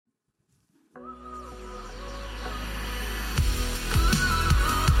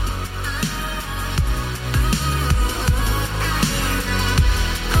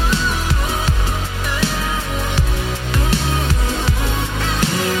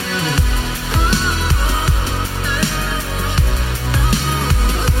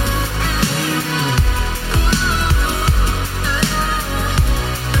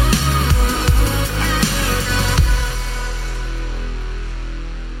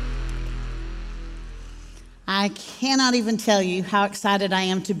I cannot even tell you how excited I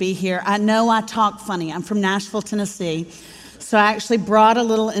am to be here. I know I talk funny. I'm from Nashville, Tennessee. So I actually brought a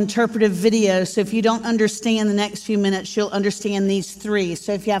little interpretive video. So if you don't understand the next few minutes, you'll understand these three.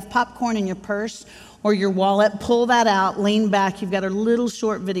 So if you have popcorn in your purse or your wallet, pull that out, lean back. You've got a little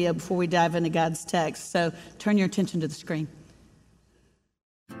short video before we dive into God's text. So turn your attention to the screen.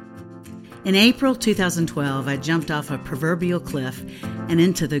 In April 2012, I jumped off a proverbial cliff and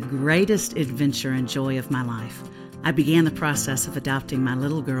into the greatest adventure and joy of my life. I began the process of adopting my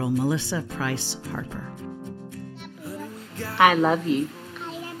little girl, Melissa Price Harper. I love you.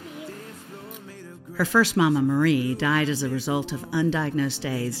 Her first mama, Marie, died as a result of undiagnosed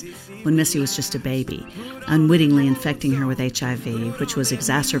AIDS when Missy was just a baby, unwittingly infecting her with HIV, which was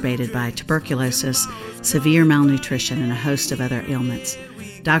exacerbated by tuberculosis, severe malnutrition, and a host of other ailments.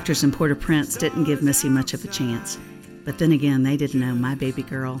 Doctors in Port-au-Prince didn't give Missy much of a chance. But then again, they didn't know my baby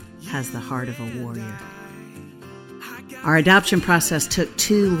girl has the heart of a warrior. Our adoption process took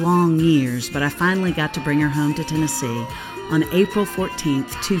 2 long years, but I finally got to bring her home to Tennessee on April 14th,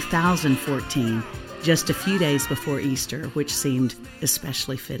 2014, just a few days before Easter, which seemed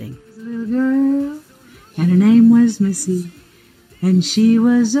especially fitting. A little girl, and her name was Missy, and she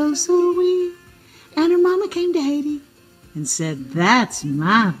was oh so wee, and her mama came to Haiti and said, "That's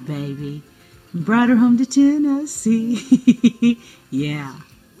my baby," and brought her home to Tennessee. Yeah.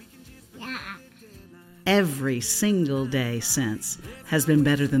 Every single day since has been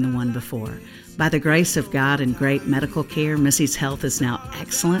better than the one before. By the grace of God and great medical care, Missy's health is now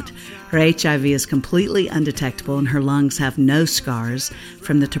excellent. Her HIV is completely undetectable, and her lungs have no scars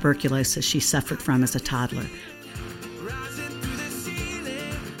from the tuberculosis she suffered from as a toddler.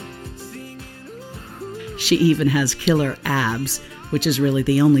 She even has killer abs, which is really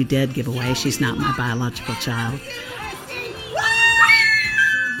the only dead giveaway she's not my biological child.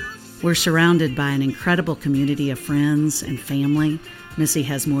 We're surrounded by an incredible community of friends and family. Missy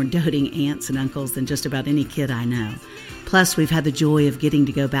has more doting aunts and uncles than just about any kid I know. Plus, we've had the joy of getting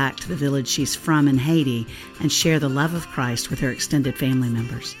to go back to the village she's from in Haiti and share the love of Christ with her extended family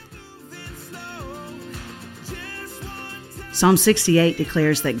members. Psalm 68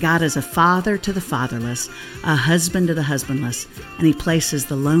 declares that God is a father to the fatherless, a husband to the husbandless, and he places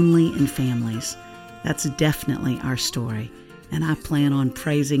the lonely in families. That's definitely our story, and I plan on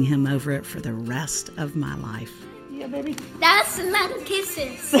praising him over it for the rest of my life. Yeah, baby. That's a lot of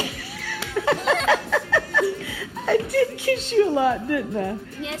kisses. I did kiss you a lot, didn't I?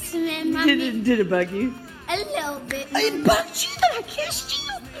 Yes, ma'am, Mommy. Did it bug you? A little bit. It bugged you that I kissed you?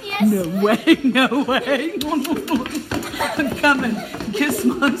 Yes. No way, no way. I'm coming. Kiss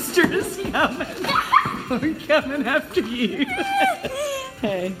Monster is coming. We're coming after you.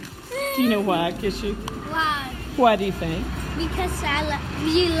 Hey, do you know why I kiss you? Why? Why do you think? Because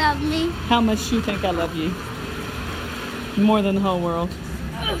you love me. How much do you think I love you? More than the whole world.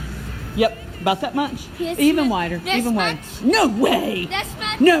 Yep, about that much. Yes, even ma'am. wider, That's even wider. much. No way. That's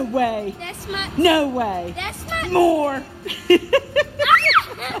much. No way. That's much. No way. That's much. More.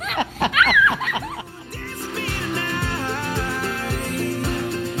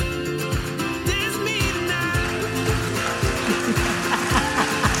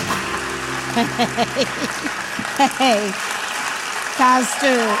 Hey,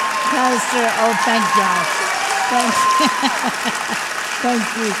 Pastor, oh, thank God. Thank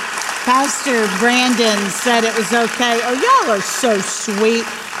you. Pastor Brandon said it was okay. Oh, y'all are so sweet.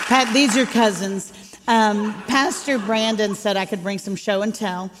 These are cousins. Pastor Brandon said I could bring some show and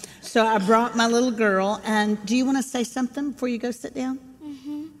tell. So I brought my little girl. And do you want to say something before you go sit down?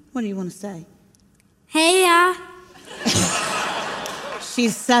 Mm-hmm. What do you want to say? Hey,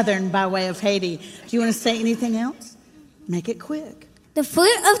 She's Southern by way of Haiti. Do you want to say anything else? Make it quick. The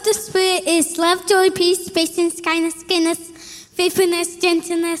fruit of the Spirit is love, joy, peace, patience, kindness, goodness, faithfulness,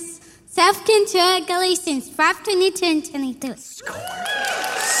 gentleness, self-control. Galatians 5:22 and 23. Score.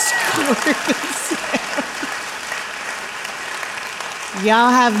 Y'all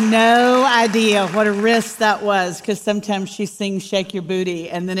have no idea what a risk that was, because sometimes she sings Shake Your Booty,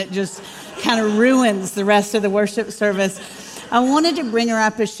 and then it just kind of ruins the rest of the worship service. I wanted to bring her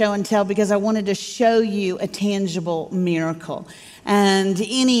up as show and tell because I wanted to show you a tangible miracle. And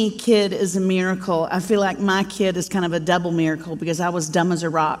any kid is a miracle. I feel like my kid is kind of a double miracle because I was dumb as a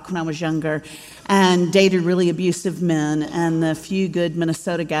rock when I was younger and dated really abusive men. And the few good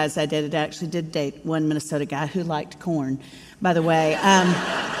Minnesota guys I dated, I actually did date one Minnesota guy who liked corn, by the way.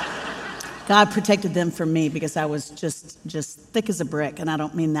 God protected them from me because I was just thick as a brick. And I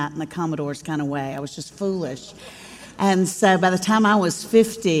don't mean that in the Commodore's kind of way. I was just foolish. And so by the time I was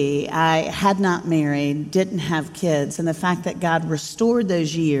 50, I had not married, didn't have kids. And the fact that God restored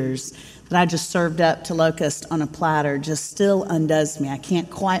those years that I just served up to Locust on a platter just still undoes me. I can't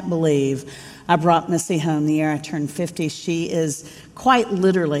quite believe I brought Missy home the year I turned 50. She is quite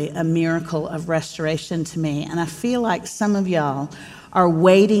literally a miracle of restoration to me. And I feel like some of y'all are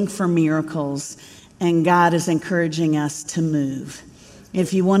waiting for miracles, and God is encouraging us to move.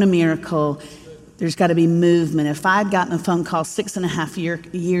 If you want a miracle, there's got to be movement. If I'd gotten a phone call 6.5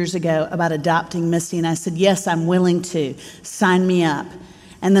 years ago about adopting Missy, and I said, yes, I'm willing to, sign me up,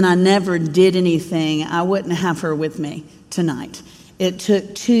 and then I never did anything, I wouldn't have her with me tonight. It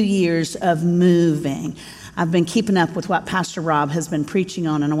took 2 years of moving. I've been keeping up with what Pastor Rob has been preaching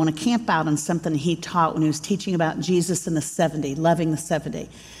on, and I want to camp out on something he taught when he was teaching about Jesus in the 70, loving the 70.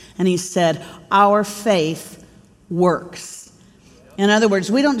 And he said, our faith works. In other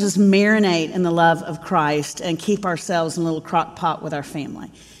words, we don't just marinate in the love of Christ and keep ourselves in a little crock pot with our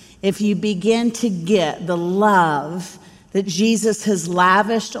family. If you begin to get the love that Jesus has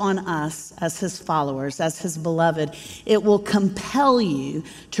lavished on us as his followers, as his beloved, it will compel you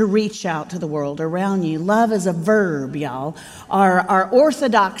to reach out to the world around you. Love is a verb, y'all. Our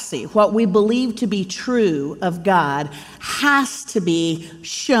orthodoxy, what we believe to be true of God, has to be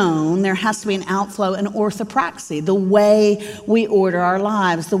shown. There has to be an outflow in orthopraxy, the way we order our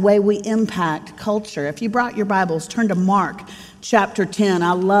lives, the way we impact culture. If you brought your Bibles, turn to Mark chapter 10.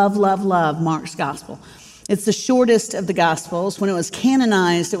 I love Mark's gospel. It's the shortest of the Gospels. When it was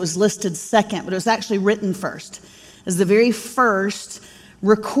canonized, it was listed second, but it was actually written first. It's the very first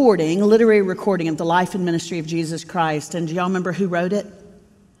recording, literary recording of the life and ministry of Jesus Christ. And do y'all remember who wrote it?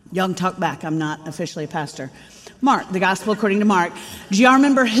 Y'all can talk back. I'm not officially a pastor. Mark, the Gospel according to Mark. Do y'all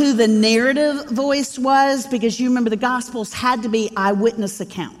remember who the narrative voice was? Because you remember the Gospels had to be eyewitness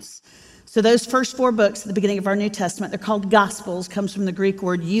accounts. So those first 4 books at the beginning of our New Testament, they're called Gospels, comes from the Greek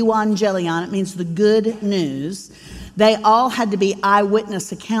word euangelion. It means the good news. They all had to be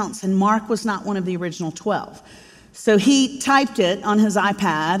eyewitness accounts, and Mark was not one of the original 12. So he typed it on his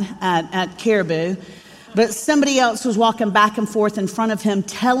iPad at Caribou, but somebody else was walking back and forth in front of him,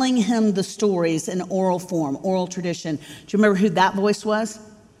 telling him the stories in oral form, oral tradition. Do you remember who that voice was?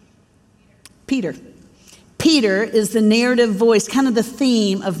 Peter. Peter is the narrative voice, kind of the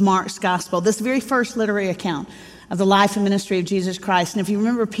theme of Mark's gospel, this very first literary account of the life and ministry of Jesus Christ. And if you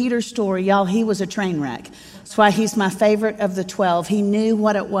remember Peter's story, y'all, he was a train wreck. That's why he's my favorite of the 12. He knew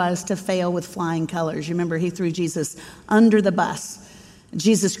what it was to fail with flying colors. You remember he threw Jesus under the bus.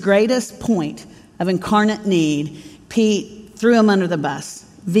 Jesus' greatest point of incarnate need, Pete threw him under the bus,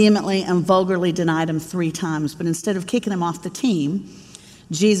 vehemently and vulgarly denied him 3 times. But instead of kicking him off the team,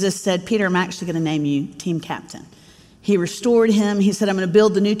 Jesus said, Peter, I'm actually going to name you team captain. He restored him. He said, I'm going to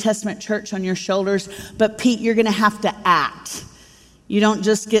build the New Testament church on your shoulders. But Pete, you're going to have to act. You don't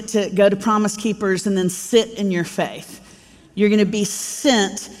just get to go to Promise Keepers and then sit in your faith. You're going to be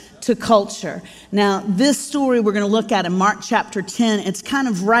sent to culture. Now, this story we're going to look at in Mark chapter 10, it's kind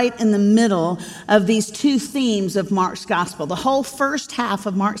of right in the middle of these 2 themes of Mark's gospel. The whole first half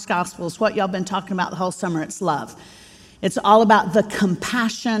of Mark's gospel is what y'all been talking about the whole summer. It's love. It's all about the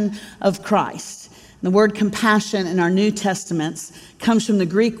compassion of Christ. The word compassion in our New Testaments comes from the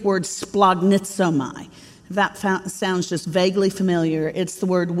Greek word splagnitzomai. If that sounds just vaguely familiar, it's the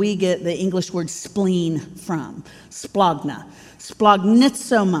word we get the English word spleen from, splagna.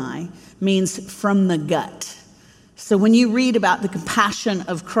 Splagnitzomai means from the gut. So when you read about the compassion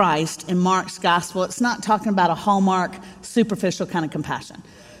of Christ in Mark's gospel, it's not talking about a Hallmark, superficial kind of compassion.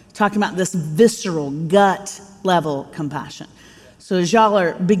 It's talking about this visceral, gut level compassion. So as y'all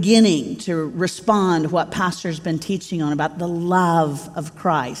are beginning to respond to what Pastor's been teaching on about the love of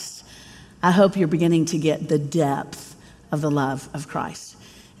Christ, I hope you're beginning to get the depth of the love of Christ.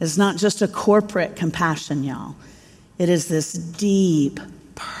 It's not just a corporate compassion, y'all. It is this deep,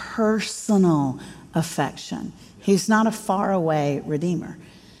 personal affection. He's not a faraway redeemer,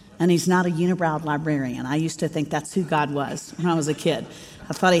 and he's not a unibrowed librarian. I used to think that's who God was when I was a kid.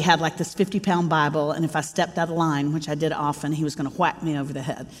 I thought he had like this 50-pound Bible, and if I stepped out of line, which I did often, he was going to whack me over the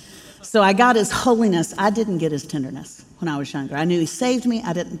head. So I got his holiness. I didn't get his tenderness when I was younger. I knew he saved me.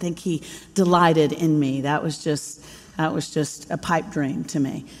 I didn't think he delighted in me. That was just a pipe dream to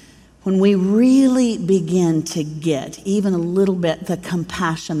me. When we really begin to get even a little bit the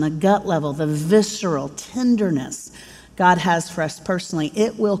compassion, the gut level, the visceral tenderness God has for us personally,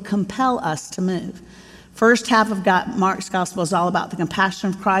 it will compel us to move. First half of Mark's gospel is all about the compassion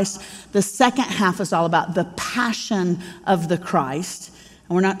of Christ. The second half is all about the passion of the Christ.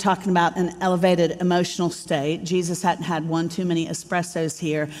 And we're not talking about an elevated emotional state. Jesus hadn't had one too many espressos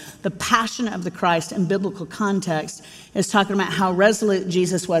here. The passion of the Christ in biblical context is talking about how resolute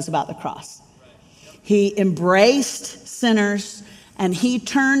Jesus was about the cross. He embraced sinners, and he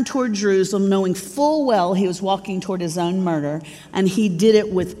turned toward Jerusalem knowing full well he was walking toward his own murder, and he did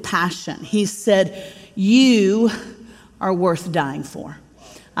it with passion. He said, "You are worth dying for.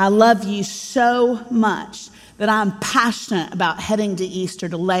 I love you so much that I'm passionate about heading to Easter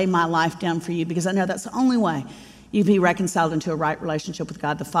to lay my life down for you, because I know that's the only way you can be reconciled into a right relationship with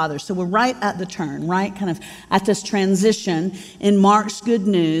God the Father." So we're right at the turn, right kind of at this transition in Mark's good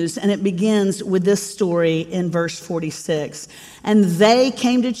news, and it begins with this story in verse 46. And they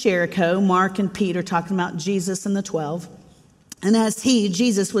came to Jericho, Mark and Peter talking about Jesus and the 12. And as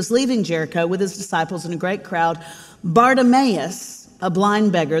Jesus, was leaving Jericho with his disciples and a great crowd, Bartimaeus, a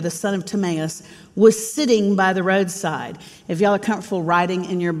blind beggar, the son of Timaeus, was sitting by the roadside. If y'all are comfortable writing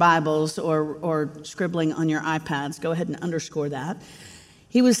in your Bibles or scribbling on your iPads, go ahead and underscore that.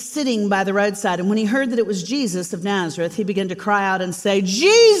 He was sitting by the roadside, and when he heard that it was Jesus of Nazareth, he began to cry out and say,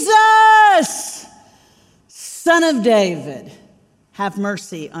 "Jesus, Son of David, have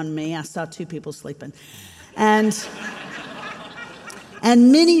mercy on me." I saw two people sleeping.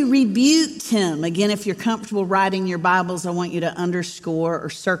 And many rebuked him. Again, if you're comfortable writing your Bibles, I want you to underscore or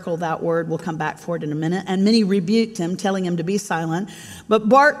circle that word. We'll come back for it in a minute. And many rebuked him, telling him to be silent. But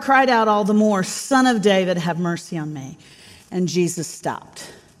Bart cried out all the more, "Son of David, have mercy on me." And Jesus stopped.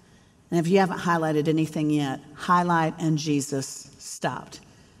 And if you haven't highlighted anything yet, highlight "and Jesus stopped."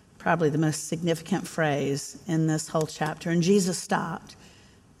 Probably the most significant phrase in this whole chapter. And Jesus stopped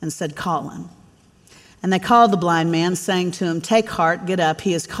and said, "Call him." And they called the blind man, saying to him, "Take heart, get up,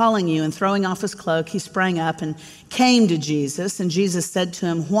 he is calling you." And throwing off his cloak, he sprang up and came to Jesus. And Jesus said to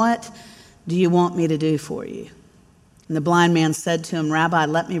him, "What do you want me to do for you?" And the blind man said to him, "Rabbi,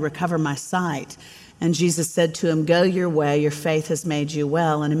 let me recover my sight." And Jesus said to him, "Go your way, your faith has made you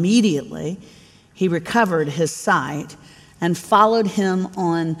well." And immediately he recovered his sight and followed him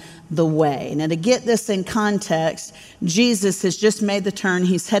on the way. Now, to get this in context, Jesus has just made the turn.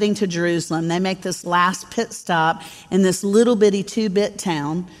 He's heading to Jerusalem. They make this last pit stop in this little bitty 2-bit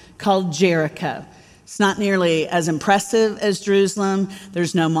town called Jericho. It's not nearly as impressive as Jerusalem.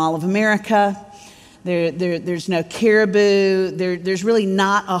 There's no Mall of America. There's no Caribou. There's really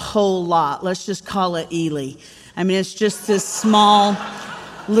not a whole lot. Let's just call it Ely. I mean, it's just this small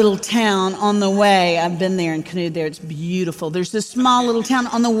little town on the way. I've been there and canoed there. It's beautiful. There's this small little town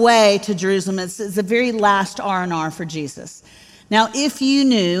on the way to Jerusalem. It's the very last R&R for Jesus. Now, if you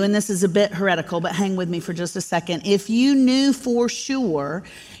knew, and this is a bit heretical, but hang with me for just a second. If you knew for sure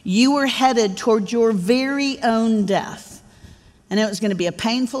you were headed toward your very own death, and it was going to be a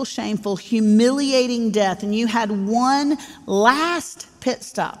painful, shameful, humiliating death, and you had one last pit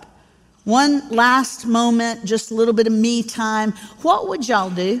stop, one last moment, just a little bit of me time, what would y'all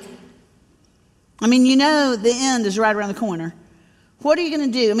do? I mean, you know the end is right around the corner. What are you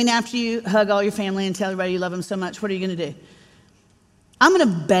going to do? I mean, after you hug all your family and tell everybody you love them so much, what are you going to do? I'm going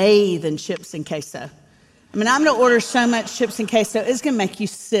to bathe in chips and queso. I mean, I'm going to order so much chips and queso, it's going to make you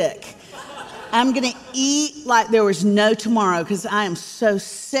sick. I'm going to eat like there was no tomorrow because I am so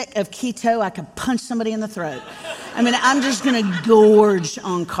sick of keto, I could punch somebody in the throat. I mean, I'm just going to gorge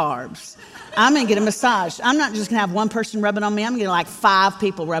on carbs. I'm going to get a massage. I'm not just going to have one person rubbing on me. I'm going to get like 5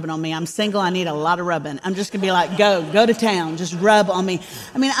 people rubbing on me. I'm single. I need a lot of rubbing. I'm just going to be like, go to town. Just rub on me.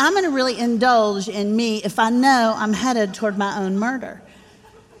 I mean, I'm going to really indulge in me if I know I'm headed toward my own murder.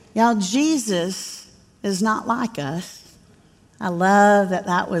 Y'all, Jesus is not like us. I love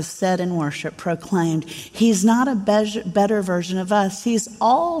that was said in worship, proclaimed. He's not a better version of us. He's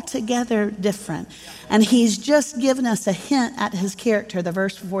altogether different. And he's just given us a hint at his character, the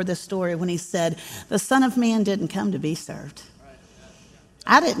verse before this story, when he said, "The Son of Man didn't come to be served.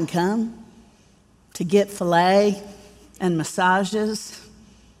 I didn't come to get filet and massages.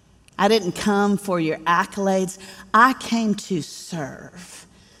 I didn't come for your accolades. I came to serve,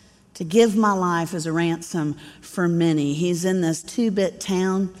 to give my life as a ransom for many." He's in this 2-bit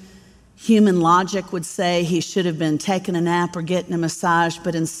town. Human logic would say he should have been taking a nap or getting a massage,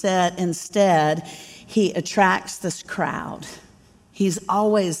 but instead he attracts this crowd. He's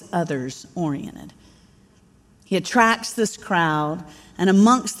always others-oriented. He attracts this crowd, and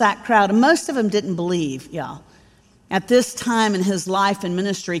amongst that crowd, and most of them didn't believe, y'all. At this time in his life and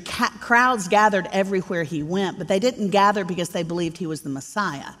ministry, crowds gathered everywhere he went, but they didn't gather because they believed he was the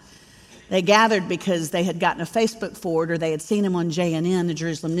Messiah. They gathered because they had gotten a Facebook forward or they had seen him on JNN, the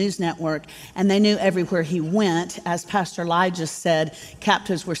Jerusalem News Network, and they knew everywhere he went, as Pastor Elijah said,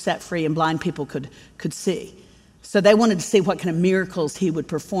 captives were set free and blind people could see. So they wanted to see what kind of miracles he would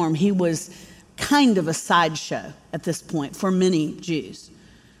perform. He was kind of a sideshow at this point for many Jews.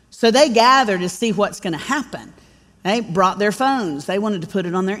 So they gathered to see what's going to happen. They brought their phones. They wanted to put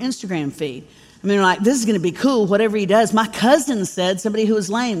it on their Instagram feed. I mean, they're like, this is going to be cool, whatever he does. My cousin said somebody who was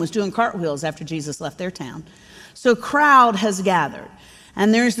lame was doing cartwheels after Jesus left their town. So a crowd has gathered.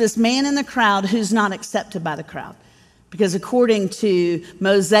 And there's this man in the crowd who's not accepted by the crowd. Because according to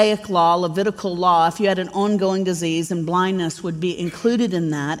Mosaic law, Levitical law, if you had an ongoing disease and blindness would be included in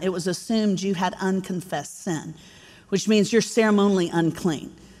that, it was assumed you had unconfessed sin, which means you're ceremonially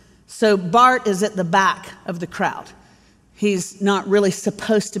unclean. So Bart is at the back of the crowd. He's not really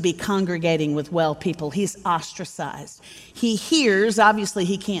supposed to be congregating with well people. He's ostracized. He hears, obviously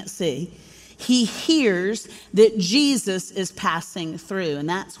he can't see, he hears that Jesus is passing through, and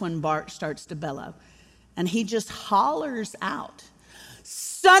that's when Bart starts to bellow. And he just hollers out,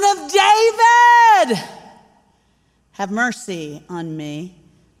 "Son of David, have mercy on me."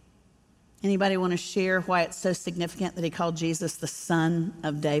 Anybody want to share why it's so significant that he called Jesus the Son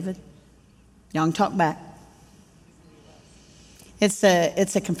of David? Y'all can talk back. It's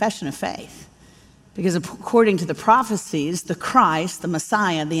a confession of faith. Because according to the prophecies, the Christ, the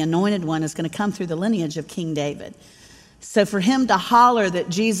Messiah, the Anointed One, is going to come through the lineage of King David. So for him to holler that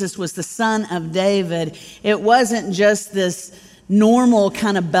Jesus was the Son of David, it wasn't just this normal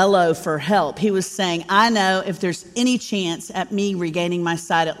kind of bellow for help. He was saying, I know if there's any chance at me regaining my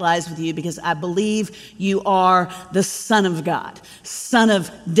sight, it lies with you, because I believe you are the Son of God, Son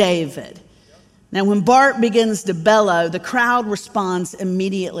of David. Now, when Bart begins to bellow, the crowd responds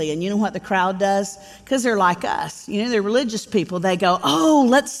immediately. And you know what the crowd does? Because they're like us. You know, they're religious people. They go, oh,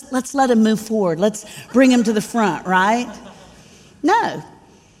 let's let him move forward. Let's bring him to the front, right? No.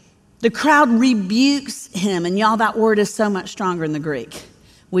 The crowd rebukes him. And y'all, that word is so much stronger in the Greek.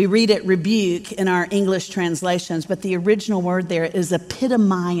 We read it rebuke in our English translations, but the original word there is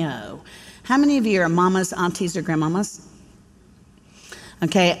epitomio. How many of you are mamas, aunties, or grandmamas?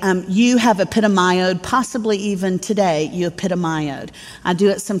 Okay, you have epitomioed, possibly even today you epitomioed. I do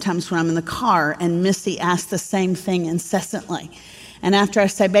it sometimes when I'm in the car, and Missy asks the same thing incessantly. And after I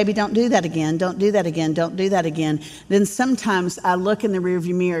say, baby, don't do that again, don't do that again, don't do that again, then sometimes I look in the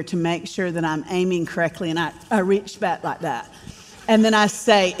rearview mirror to make sure that I'm aiming correctly, and I reach back like that. And then I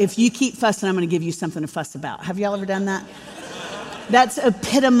say, if you keep fussing, I'm going to give you something to fuss about. Have y'all ever done that? That's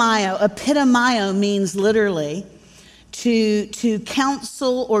epitomio. Epitomio means literally to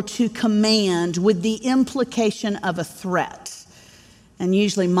counsel or to command with the implication of a threat. And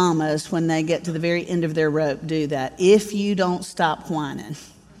usually mamas, when they get to the very end of their rope, do that. If you don't stop whining,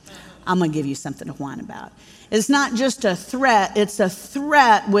 I'm going to give you something to whine about. It's not just a threat, it's a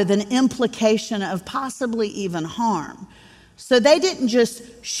threat with an implication of possibly even harm. So they didn't just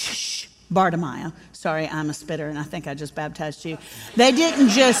shh, Bartimaeus. Sorry, I'm a spitter and I think I just baptized you. They didn't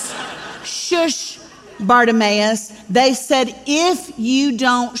just shush Bartimaeus. They said, if you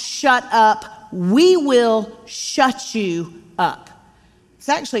don't shut up, we will shut you up. It's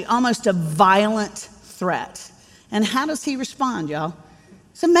actually almost a violent threat. And how does he respond, y'all?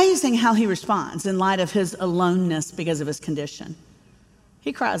 It's amazing how he responds in light of his aloneness because of his condition.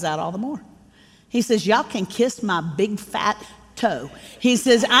 He cries out all the more. He says, y'all can kiss my big fat toe. He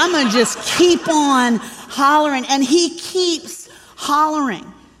says, I'm going to just keep on hollering. And he keeps hollering.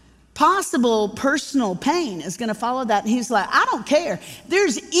 Possible personal pain is going to follow that. And he's like, I don't care. If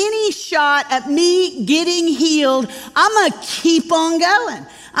there's any shot at me getting healed, I'm going to keep on going.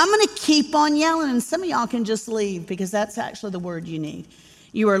 I'm going to keep on yelling. And some of y'all can just leave, because that's actually the word you need.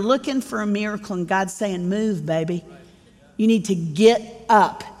 You are looking for a miracle, and God's saying, move, baby. You need to get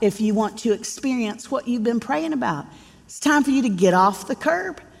up if you want to experience what you've been praying about. It's time for you to get off the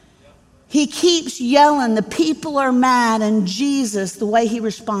curb. He keeps yelling. The people are mad. And Jesus, the way he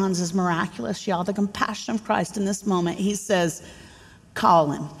responds is miraculous, y'all. The compassion of Christ in this moment. He says,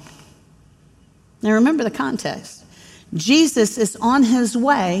 call him. Now remember the context. Jesus is on his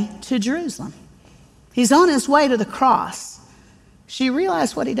way to Jerusalem. He's on his way to the cross. Do you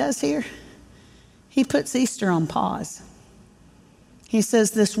realize what he does here? He puts Easter on pause. He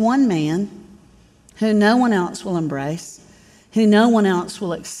says, this one man who no one else will embrace, who no one else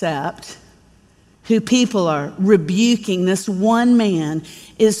will accept, who people are rebuking, this one man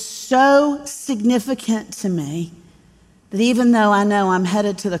is so significant to me that even though I know I'm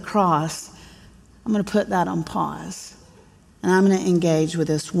headed to the cross, I'm going to put that on pause. And I'm going to engage with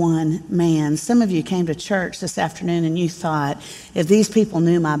this one man. Some of you came to church this afternoon and you thought, if these people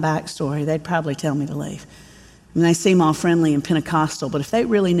knew my backstory, they'd probably tell me to leave. I mean, they seem all friendly and Pentecostal, but if they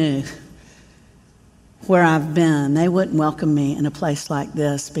really knew where I've been, they wouldn't welcome me in a place like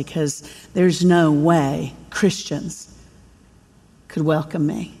this because there's no way Christians could welcome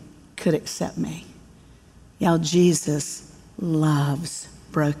me, could accept me. Y'all, Jesus loves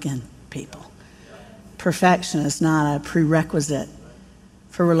broken people. Perfection is not a prerequisite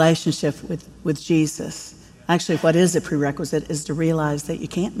for relationship with Jesus. Actually, what is a prerequisite is to realize that you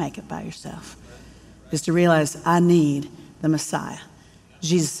can't make it by yourself. Is to realize I need the Messiah.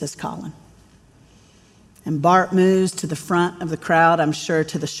 Jesus is calling. And Bart moves to the front of the crowd, I'm sure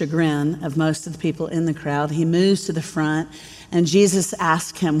to the chagrin of most of the people in the crowd. He moves to the front, and Jesus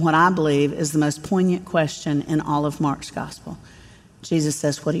asks him what I believe is the most poignant question in all of Mark's gospel. Jesus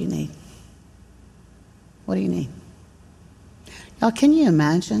says, what do you need? What do you need? Y'all, can you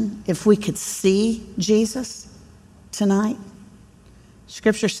imagine if we could see Jesus tonight?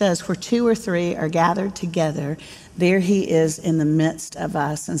 Scripture says, where 2 or 3 are gathered together, there he is in the midst of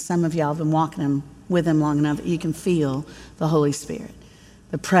us. And some of y'all have been walking with him long enough that you can feel the Holy Spirit,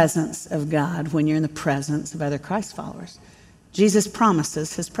 the presence of God when you're in the presence of other Christ followers. Jesus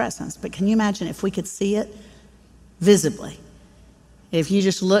promises his presence, but can you imagine if we could see it visibly? If you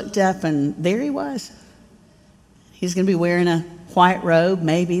just looked up and there he was. He's going to be wearing a white robe,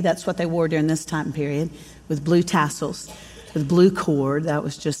 maybe that's what they wore during this time period, with blue tassels, with blue cord. That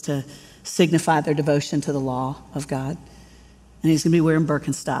was just to signify their devotion to the law of God. And he's going to be wearing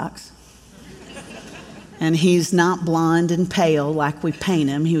Birkenstocks. And he's not blonde and pale like we paint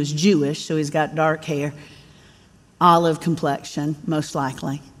him. He was Jewish, so he's got dark hair, olive complexion, most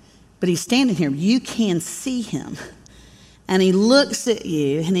likely. But he's standing here. You can see him. And he looks at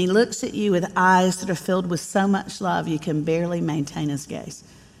you, and he looks at you with eyes that are filled with so much love you can barely maintain his gaze.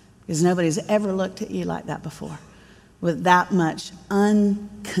 Because nobody's ever looked at you like that before, with that much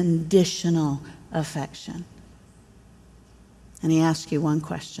unconditional affection. And he asks you one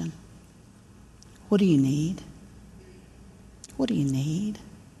question. What do you need? What do you need?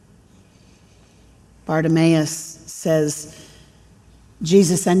 Bartimaeus says,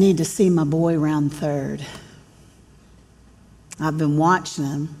 Jesus, I need to see my boy round third. I've been watching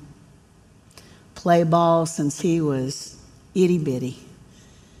him play ball since he was itty bitty.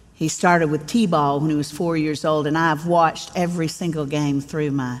 He started with t-ball when he was 4 years old, and I've watched every single game through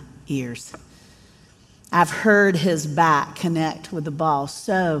my ears. I've heard his back connect with the ball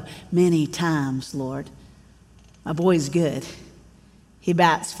so many times, Lord. My boy's good. He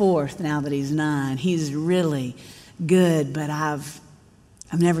bats fourth now that he's 9. He's really good, but I've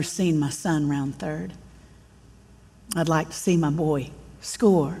never seen my son round third. I'd like to see my boy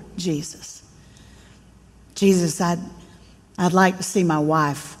score, Jesus. Jesus, I'd like to see my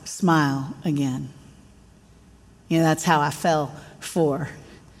wife smile again. You know, that's how I fell for.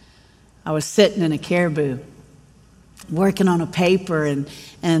 I was sitting in a caribou working on a paper, and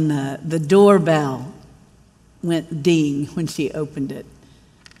the doorbell went ding when she opened it.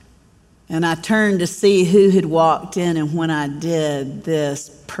 And I turned to see who had walked in, and when I did, this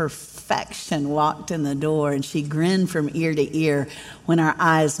perfection walked in the door, and she grinned from ear to ear when our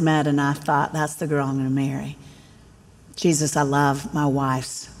eyes met, and I thought, that's the girl I'm going to marry. Jesus, I love my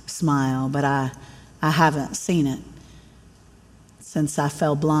wife's smile, but I haven't seen it since I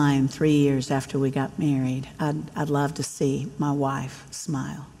fell blind 3 years after we got married. I'd love to see my wife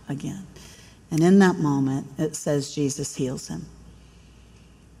smile again. And in that moment, it says Jesus heals him.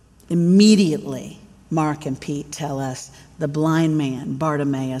 Immediately, Mark and Pete tell us the blind man,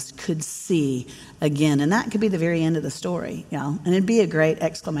 Bartimaeus, could see again. And that could be the very end of the story, you know? And it'd be a great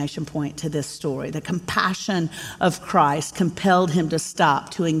exclamation point to this story. The compassion of Christ compelled him to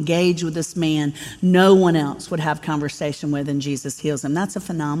stop, to engage with this man no one else would have conversation with, and Jesus heals him. That's a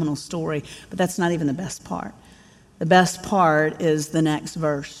phenomenal story, but that's not even the best part. The best part is the next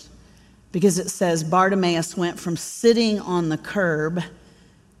verse, because it says Bartimaeus went from sitting on the curb,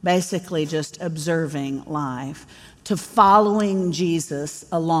 basically just observing life, to following Jesus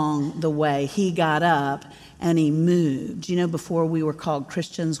along the way. He got up and he moved. You know, before we were called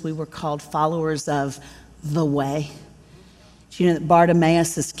Christians, we were called followers of the way. Do you know that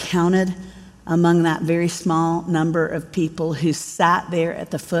Bartimaeus is counted among that very small number of people who sat there at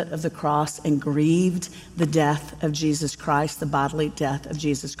the foot of the cross and grieved the death of Jesus Christ, the bodily death of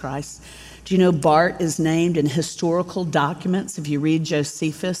Jesus Christ? Do you know Bart is named in historical documents, if you read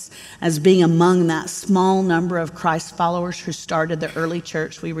Josephus, as being among that small number of Christ followers who started the early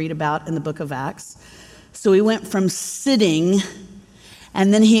church we read about in the book of Acts? So he went from sitting,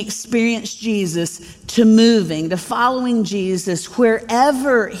 and then he experienced Jesus, to moving, to following Jesus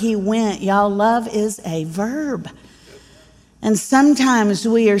wherever he went. Y'all, love is a verb. And sometimes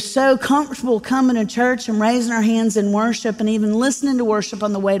we are so comfortable coming to church and raising our hands in worship and even listening to worship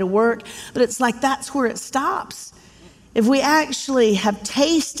on the way to work, but it's like that's where it stops. If we actually have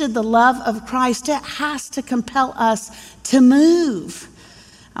tasted the love of Christ, it has to compel us to move.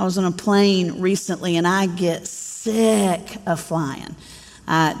 I was on a plane recently and I get sick of flying.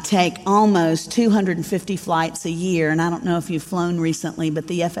 I take almost 250 flights a year, and I don't know if you've flown recently, but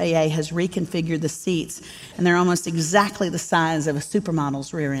the FAA has reconfigured the seats, and they're almost exactly the size of a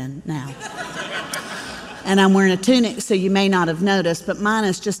supermodel's rear end now. And I'm wearing a tunic, so you may not have noticed, but mine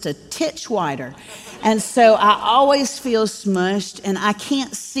is just a titch wider. And so I always feel smushed, and I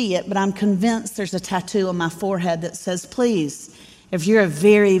can't see it, but I'm convinced there's a tattoo on my forehead that says, please, if you're a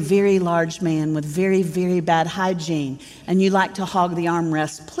very, very large man with very, very bad hygiene and you like to hog the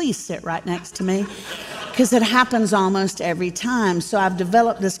armrest, please sit right next to me, because it happens almost every time. So I've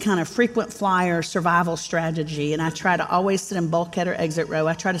developed this kind of frequent flyer survival strategy, and I try to always sit in bulkhead or exit row.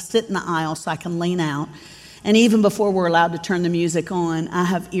 I try to sit in the aisle so I can lean out. And even before we're allowed to turn the music on, I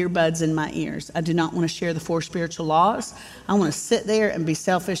have earbuds in my ears. I do not want to share the 4 spiritual laws. I want to sit there and be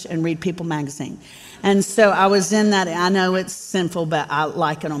selfish and read People magazine. And so I was in that. I know it's sinful, but I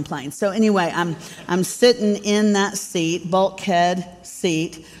like it on planes. So anyway, I'm sitting in that seat, bulkhead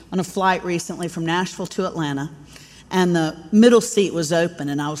seat, on a flight recently from Nashville to Atlanta. And the middle seat was open,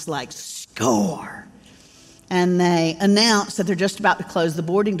 and I was like, score. And they announced that they're just about to close the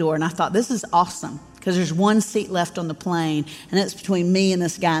boarding door. And I thought, this is awesome, because there's one seat left on the plane, and it's between me and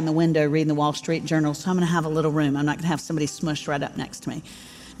this guy in the window reading the Wall Street Journal, so I'm going to have a little room. I'm not going to have somebody smushed right up next to me.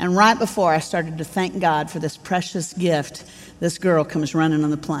 And right before I started to thank God for this precious gift, this girl comes running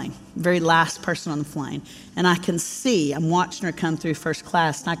on the plane, very last person on the plane. And I can see, I'm watching her come through first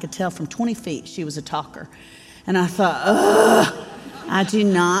class, and I could tell from 20 feet she was a talker. And I thought, ugh, I do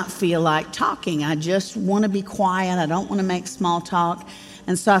not feel like talking. I just want to be quiet. I don't want to make small talk.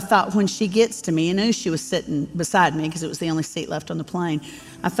 And so I thought when she gets to me, I knew she was sitting beside me because it was the only seat left on the plane.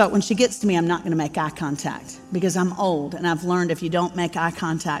 I thought when she gets to me, I'm not going to make eye contact because I'm old. And I've learned if you don't make eye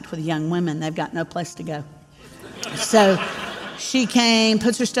contact with young women, they've got no place to go. So she came,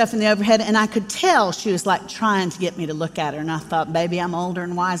 puts her stuff in the overhead, and I could tell she was like trying to get me to look at her. And I thought, baby, I'm older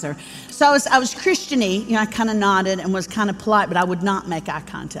and wiser. So I was Christian-y, I kind of nodded and was kind of polite, but I would not make eye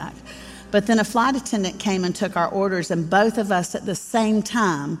contact. But then a flight attendant came and took our orders, and both of us at the same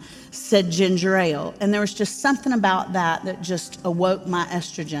time said ginger ale. And there was just something about that just awoke my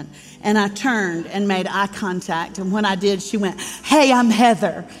estrogen. And I turned and made eye contact. And when I did, she went, hey, I'm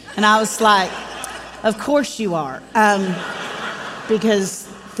Heather. And I was like, of course you are. Because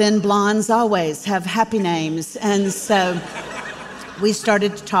thin blondes always have happy names. And so we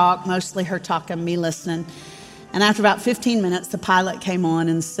started to talk, mostly her talking, me listening. And after about 15 minutes, the pilot came on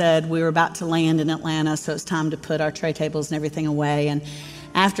and said we were about to land in Atlanta, so it's time to put our tray tables and everything away. And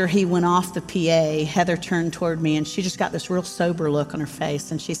after he went off the PA, Heather turned toward me, and she just got this real sober look on her face.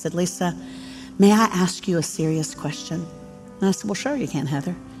 And she said, Lisa, may I ask you a serious question? And I said, well, sure you can,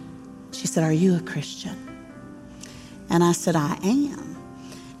 Heather. She said, are you a Christian? And I said, I am.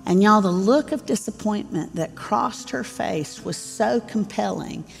 And y'all, the look of disappointment that crossed her face was so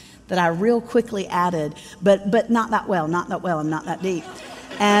compelling that I real quickly added, but not that well, I'm not that deep.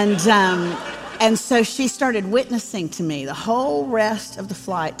 And so she started witnessing to me the whole rest of the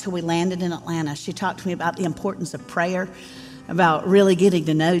flight till we landed in Atlanta. She talked to me about the importance of prayer, about really getting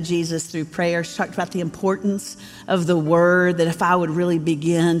to know Jesus through prayer. She talked about the importance of the Word, that if I would really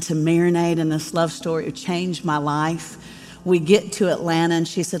begin to marinate in this love story, it would change my life. We get to Atlanta, and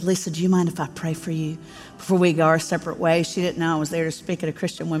she said, Lisa, do you mind if I pray for you before we go our separate ways? She didn't know I was there to speak at a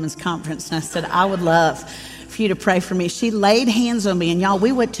Christian women's conference, and I said, I would love for you to pray for me. She laid hands on me, and y'all,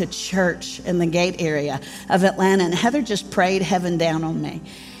 we went to church in the gate area of Atlanta, and Heather just prayed heaven down on me.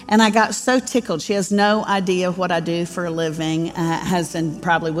 And I got so tickled. She has no idea what I do for a living, and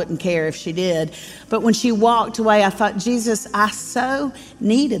probably wouldn't care if she did. But when she walked away, I thought, Jesus, I so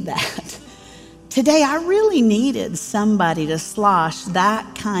needed that. Today, I really needed somebody to slosh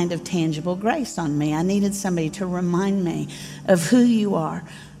that kind of tangible grace on me. I needed somebody to remind me of who you are,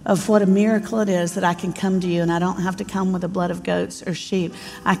 of what a miracle it is that I can come to you and I don't have to come with the blood of goats or sheep.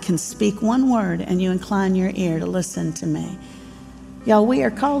 I can speak one word and you incline your ear to listen to me. Y'all, we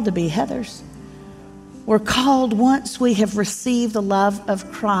are called to be Heathers. We're called, once we have received the love of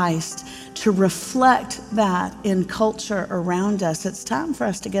Christ, to reflect that in culture around us. It's time for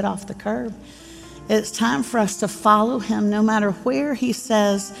us to get off the curb. It's time for us to follow him no matter where he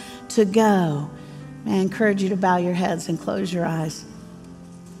says to go. May I encourage you to bow your heads and close your eyes.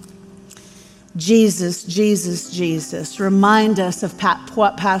 Jesus, Jesus, Jesus. Remind us of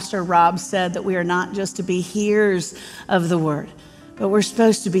what Pastor Rob said, that we are not just to be hearers of the word, but we're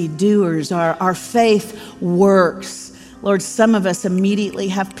supposed to be doers. Our faith works. Lord, some of us immediately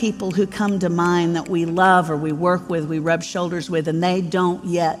have people who come to mind that we love or we work with, we rub shoulders with, and they don't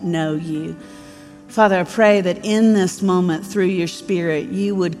yet know you. Father, I pray that in this moment, through your Spirit,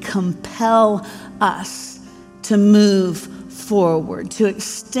 you would compel us to move forward, to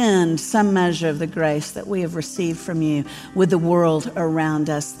extend some measure of the grace that we have received from you with the world around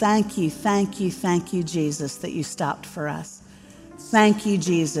us. Thank you, thank you, thank you, Jesus, that you stopped for us. Thank you,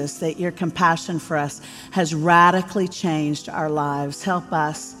 Jesus, that your compassion for us has radically changed our lives. Help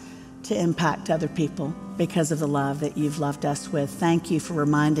us to impact other people because of the love that you've loved us with. Thank you for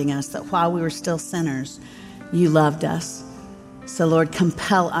reminding us that while we were still sinners, you loved us. So, Lord,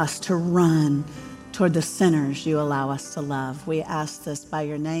 compel us to run toward the sinners you allow us to love. We ask this by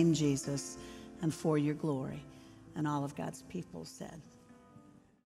your name, Jesus, and for your glory. And all of God's people said.